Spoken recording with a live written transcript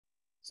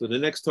So the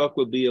next talk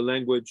will be a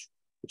language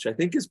which I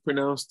think is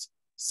pronounced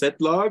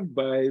Setlog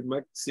by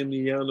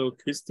Maximiliano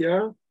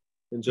Cristia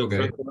and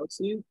Gianfranco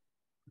Rossi.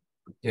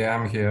 Yeah,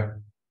 I'm here.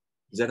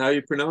 Is that how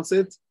you pronounce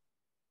it?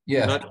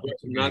 Yeah. Not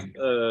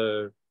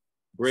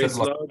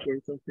Bracelog or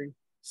something?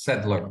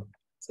 Setlog.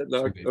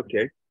 Setlog,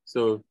 okay.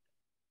 So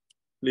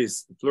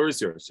please, the floor is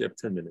yours. You have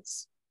 10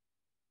 minutes.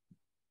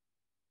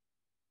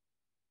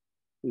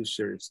 Please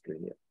share your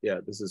screen. Yeah,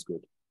 this is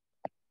good.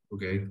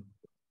 Okay.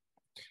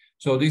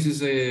 So this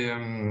is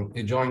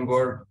a joint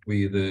work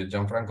with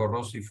Gianfranco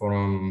Rossi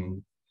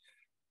from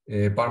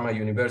Parma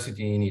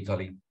University in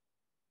Italy.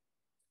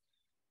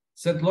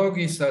 Setlog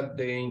is at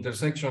the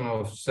intersection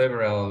of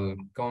several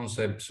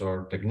concepts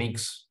or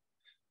techniques.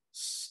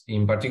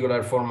 In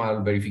particular,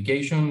 formal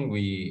verification.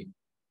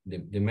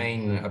 The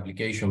main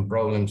application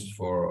problems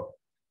for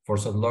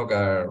Setlog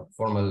are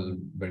formal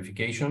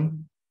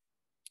verification.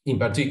 In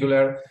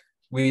particular,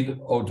 with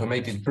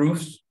automated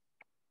proofs.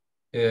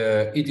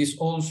 It is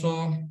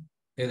also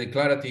a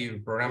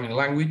declarative programming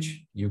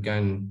language. You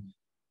can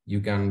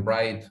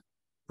write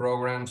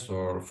programs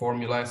or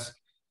formulas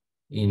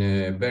in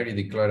a very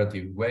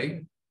declarative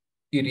way.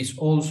 It is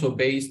also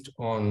based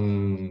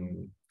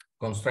on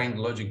constrained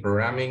logic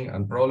programming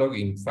and Prolog.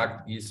 In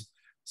fact,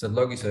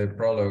 Setlog is a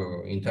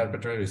Prolog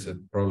interpreter, is a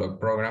Prolog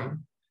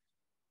program,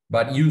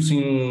 but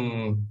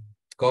using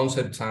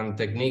concepts and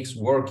techniques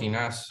working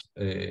as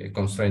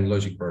constrained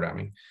logic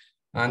programming.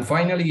 And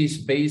finally, it's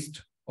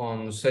based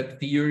on set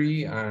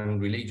theory and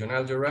relation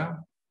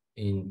algebra.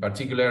 In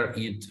particular,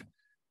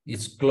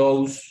 it's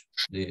close,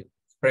 the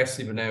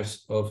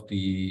expressiveness of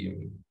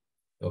the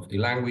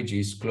language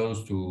is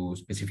close to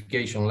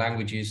specification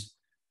languages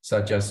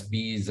such as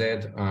B, Z,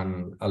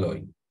 and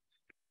Alloy.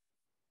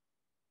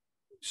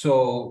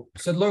 So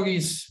Setlog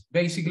is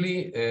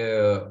basically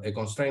a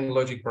constrained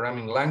logic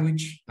programming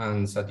language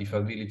and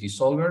satisfiability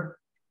solver,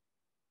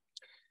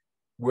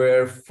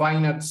 where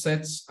finite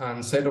sets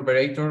and set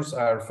operators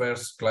are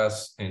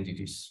first-class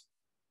entities.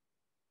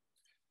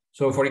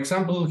 So for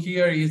example,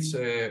 here is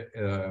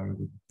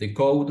the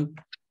code,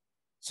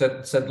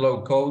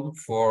 Setlog code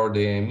for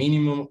the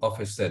minimum of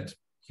a set.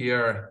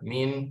 Here,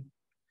 min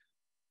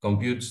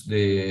computes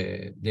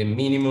the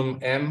minimum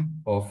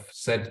M of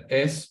set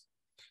S,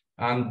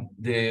 and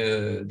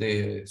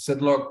the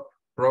Setlog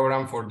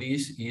program for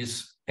this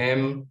is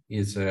M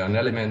is an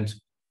element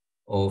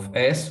of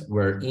S,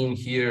 where in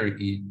here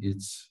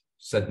it's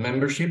set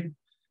membership,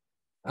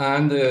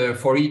 and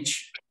for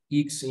each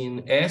X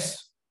in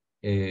S,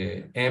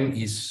 M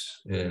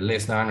is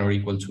less than or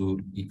equal to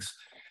X.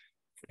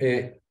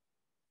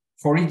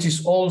 For each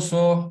is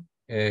also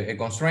a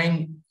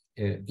constraint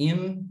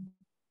in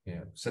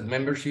set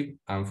membership,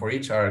 and for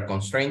each are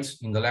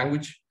constraints in the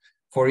language.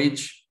 For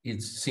each,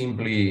 it's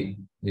simply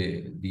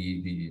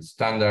the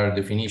standard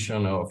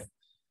definition of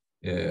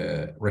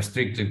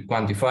restricted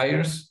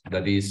quantifiers.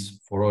 That is,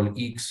 for all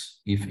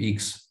X, if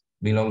X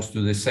belongs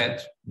to the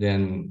set,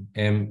 then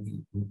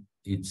M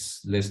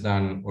it's less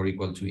than or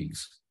equal to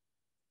X.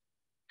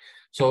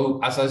 So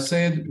as I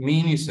said,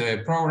 min is a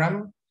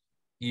program.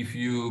 If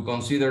you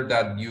consider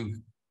that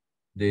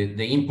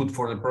the input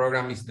for the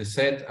program is the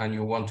set and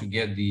you want to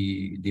get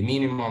the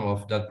minimum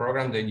of that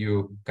program, then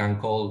you can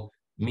call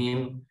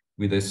min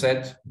with a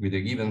set, with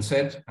a given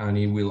set, and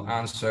it will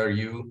answer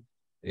you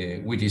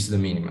which is the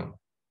minimum.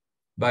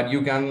 But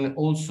you can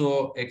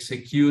also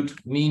execute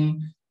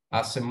min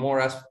as a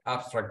more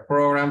abstract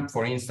program.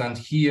 For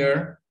instance,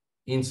 here,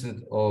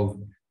 instead of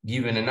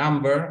giving a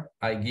number,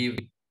 I give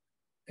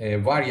a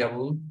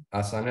variable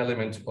as an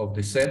element of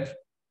the set.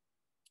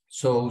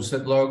 So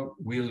Setlog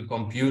will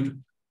compute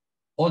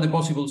all the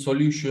possible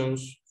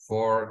solutions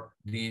for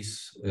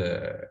this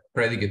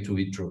predicate to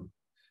be true.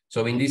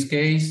 So in this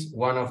case,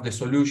 one of the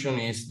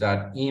solutions is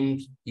that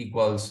int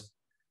equals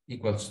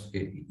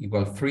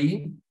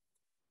 3,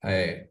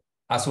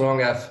 as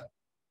long as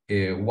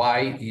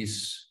y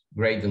is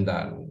greater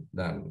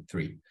than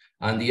 3.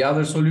 And the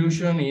other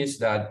solution is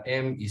that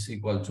m is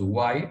equal to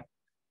y,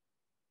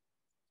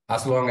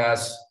 as long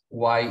as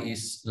y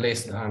is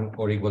less than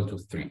or equal to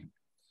 3.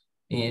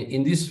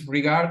 In this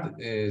regard,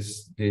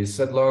 the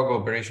Setlog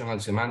operational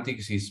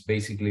semantics is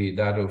basically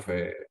that of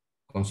a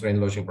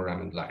constrained logic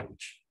programming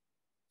language.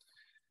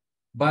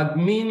 But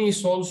min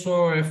is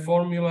also a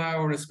formula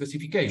or a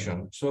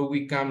specification, so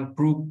we can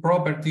prove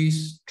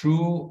properties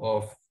true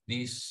of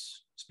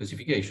this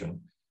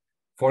specification.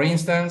 For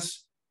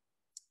instance,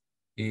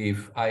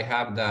 if I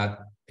have that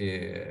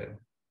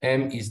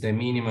m is the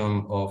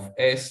minimum of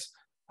S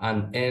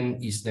and n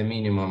is the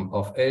minimum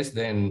of S,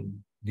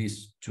 then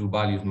these two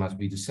values must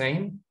be the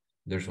same.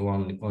 There's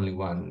only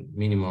one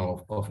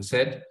minimum of a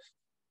set.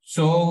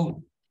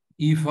 So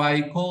if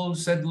I call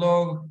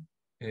Setlog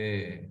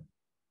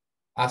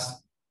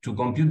as to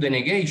compute the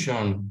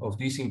negation of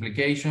this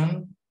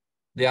implication,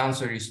 the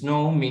answer is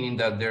no, meaning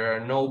that there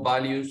are no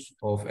values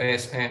of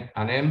S and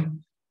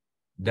M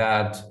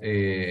that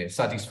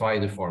satisfy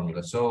the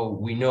formula. So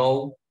we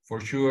know for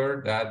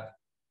sure that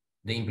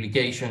the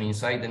implication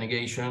inside the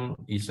negation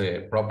is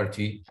a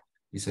property,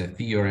 it's a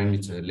theorem,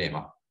 it's a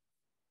lemma.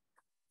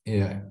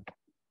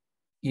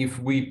 if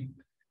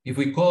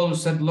we call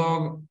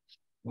setlog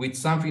with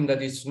something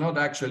that is not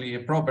actually a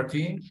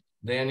property,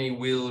 then it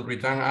will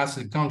return us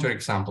a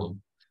counterexample.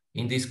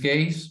 In this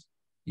case,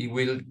 it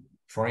will,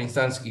 for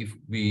instance, if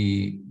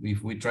we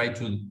try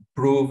to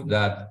prove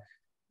that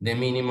the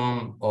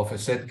minimum of a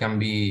set can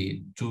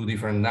be two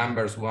different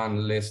numbers,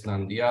 one less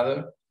than the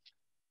other,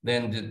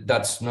 then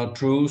that's not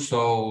true.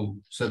 So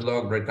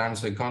setlog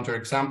returns a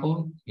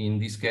counterexample. In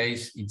this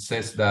case, it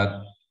says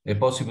that a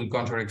possible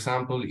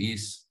counterexample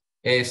is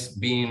S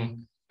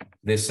being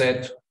the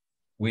set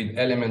with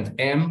element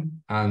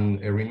M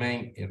and a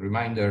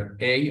remainder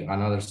A,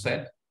 another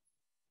set.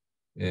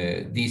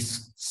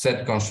 This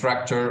set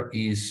constructor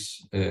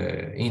is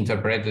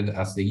interpreted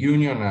as the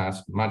union,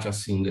 as much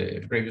as in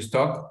the previous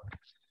talk.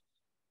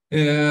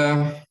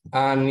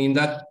 And in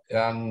that,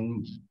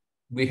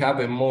 we have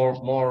a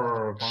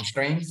more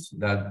constraints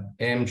that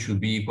M should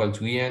be equal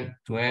to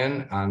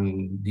N,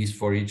 and this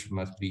for each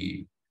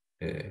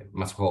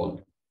must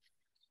hold.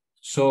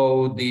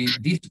 So this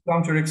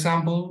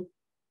counterexample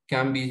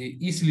can be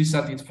easily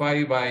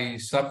satisfied by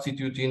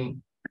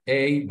substituting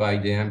A by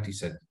the empty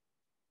set.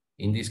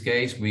 In this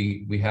case,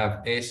 we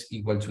have S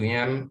equal to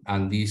M,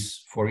 and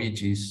this for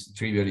each is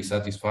trivially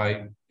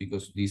satisfied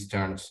because this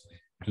turns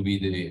to be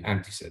the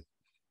empty set.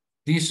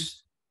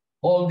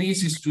 All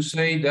this is to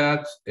say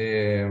that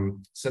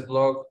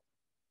setlog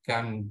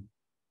can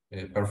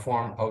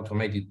perform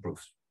automated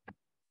proofs.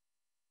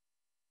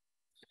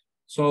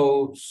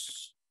 So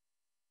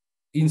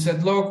in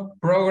setlog,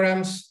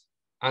 programs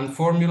and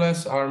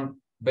formulas are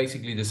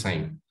basically the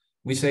same.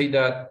 We say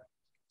that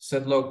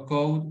setlog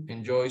code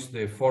enjoys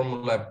the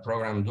formula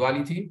program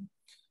duality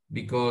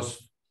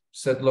because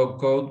setlog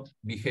code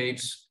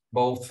behaves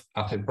both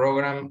as a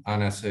program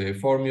and as a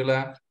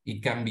formula.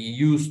 It can be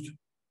used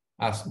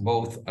as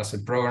both as a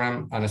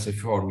program and as a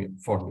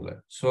formula.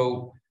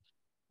 So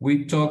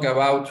we talk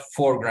about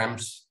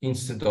forgrams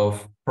instead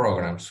of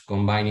programs,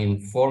 combining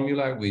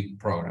formula with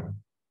program.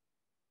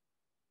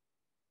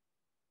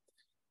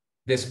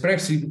 The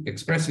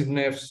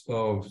expressiveness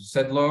of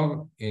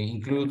setlog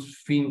includes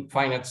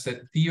finite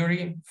set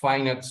theory,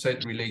 finite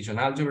set relation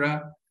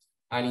algebra,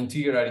 and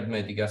integer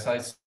arithmetic. As I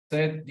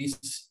said,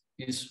 this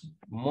is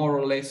more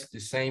or less the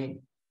same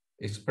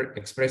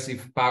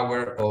expressive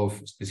power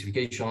of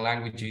specification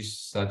languages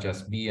such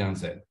as B and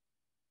Z.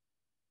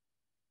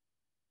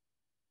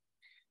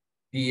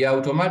 The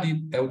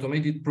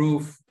automated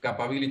proof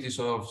capabilities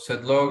of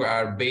setlog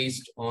are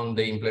based on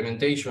the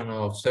implementation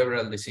of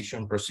several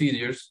decision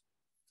procedures.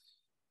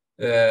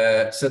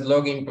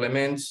 Setlog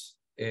implements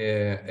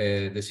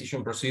a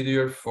decision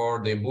procedure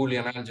for the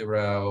Boolean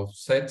algebra of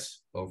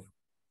sets, of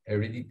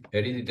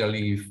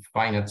hereditarily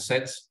finite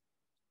sets,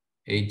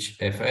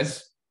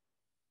 HFS.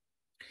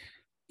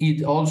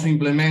 It also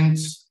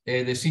implements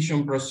a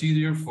decision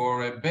procedure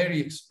for a very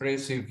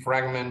expressive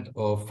fragment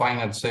of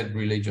finite set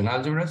relation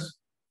algebras.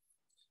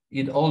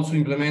 It also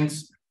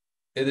implements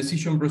a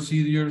decision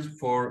procedure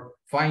for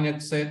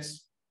finite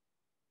sets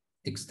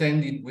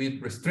extended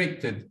with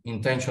restricted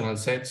intentional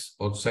sets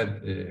or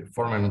set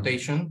formal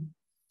notation.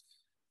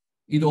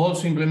 It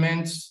also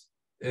implements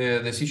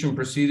a decision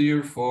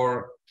procedure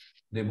for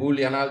the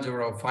Boolean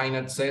algebra of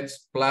finite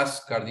sets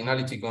plus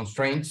cardinality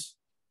constraints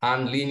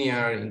and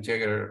linear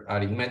integer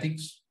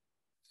arithmetics.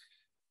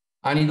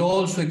 And it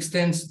also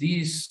extends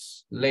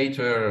this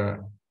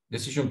later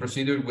decision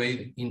procedure with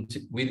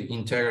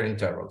integer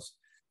intervals.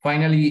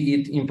 Finally,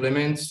 it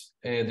implements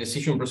a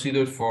decision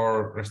procedure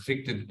for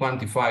restricted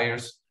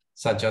quantifiers,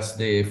 such as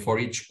the for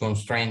each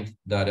constraint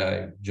that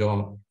I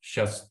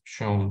just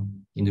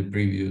shown in the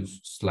previous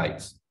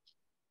slides.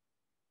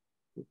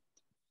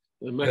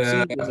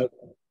 Maxime,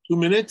 2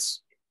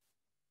 minutes?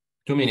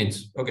 2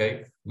 minutes,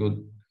 okay,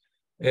 good.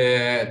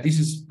 This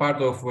is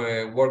part of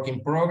work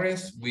in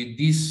progress. With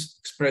this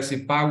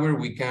expressive power,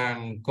 we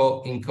can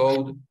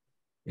encode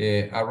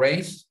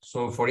arrays.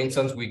 So for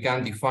instance, we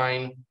can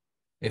define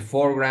a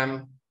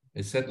foregram,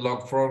 a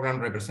setlog foregram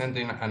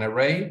representing an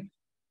array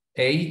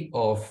A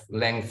of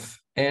length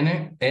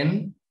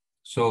n.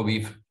 So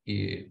if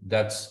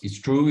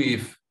it's true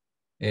if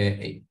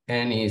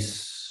n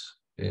is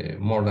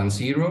more than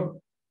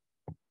 0.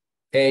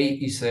 A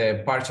is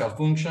a partial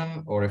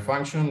function or a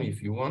function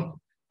if you want.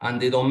 And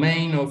the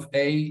domain of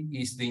A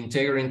is the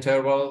integer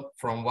interval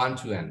from 1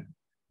 to n.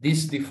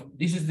 This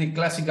is the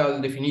classical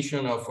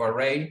definition of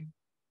array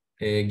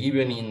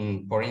given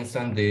in, for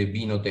instance, the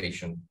B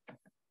notation.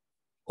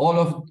 All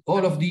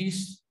of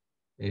these,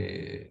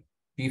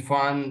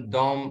 pfun,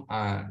 dom,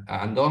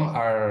 and dom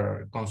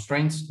are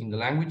constraints in the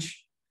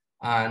language,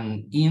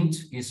 and int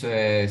is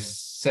a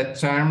set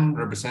term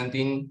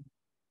representing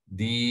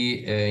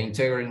the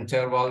integer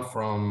interval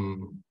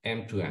from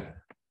m to n.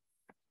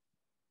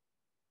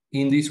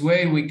 In this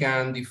way, we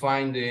can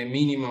define the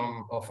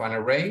minimum of an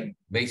array,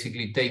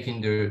 basically taking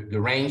the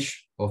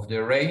range of the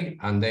array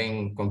and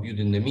then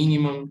computing the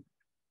minimum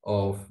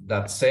of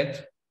that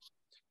set.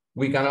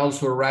 We can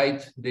also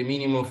write the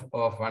minimum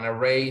of an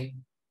array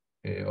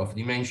of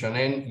dimension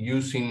n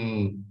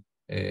using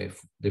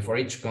the for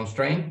each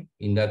constraint.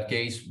 In that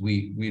case,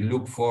 we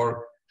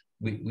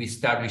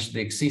establish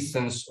the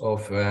existence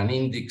of an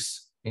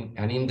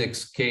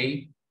index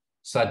K,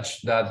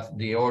 such that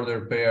the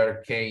order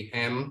pair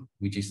Km,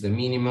 which is the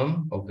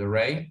minimum of the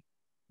array,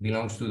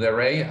 belongs to the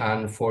array,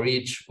 and for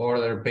each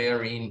order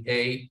pair in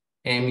A,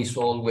 M is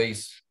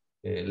always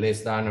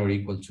less than or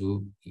equal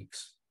to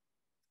X.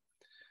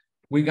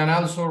 We can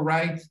also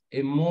write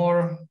a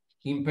more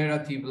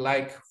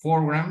imperative-like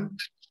program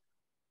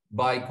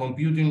by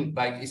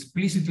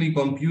explicitly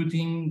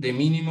computing the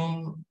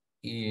minimum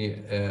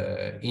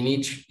in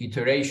each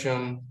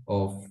iteration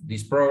of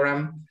this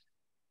program.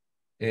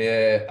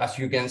 As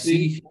you can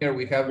see here,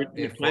 we have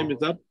your time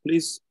is up.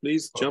 Please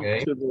jump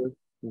to the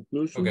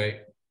conclusion.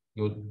 Okay,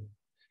 good.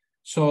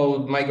 So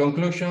my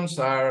conclusions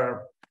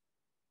are: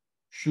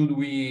 should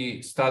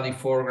we study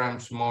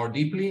programs more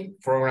deeply?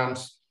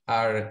 Programs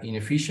are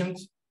inefficient,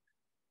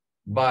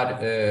 but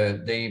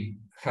they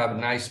have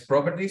nice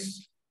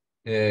properties.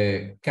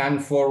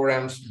 Can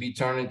programs be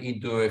turned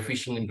into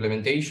efficient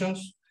implementations?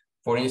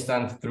 For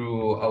instance,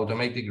 through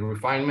automatic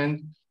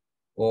refinement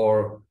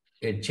or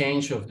a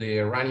change of the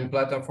running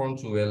platform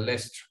to a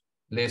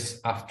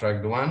less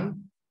abstract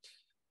one.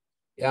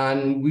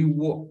 And we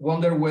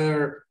wonder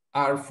whether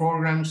our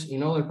programs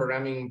in other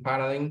programming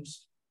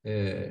paradigms,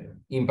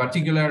 in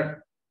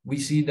particular, we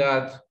see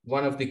that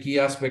one of the key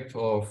aspects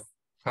of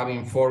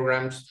having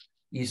programs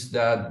is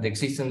that the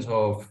existence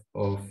of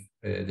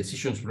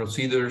decision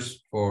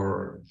procedures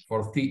for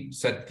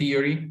set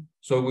theory.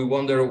 So we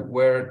wonder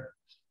where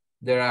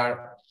there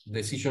are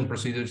decision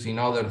procedures in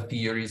other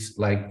theories,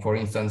 like, for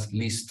instance,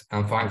 lists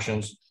and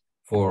functions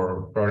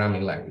for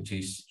programming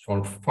languages,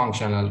 for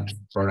functional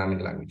programming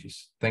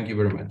languages. Thank you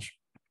very much.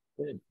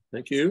 Good.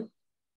 Thank you.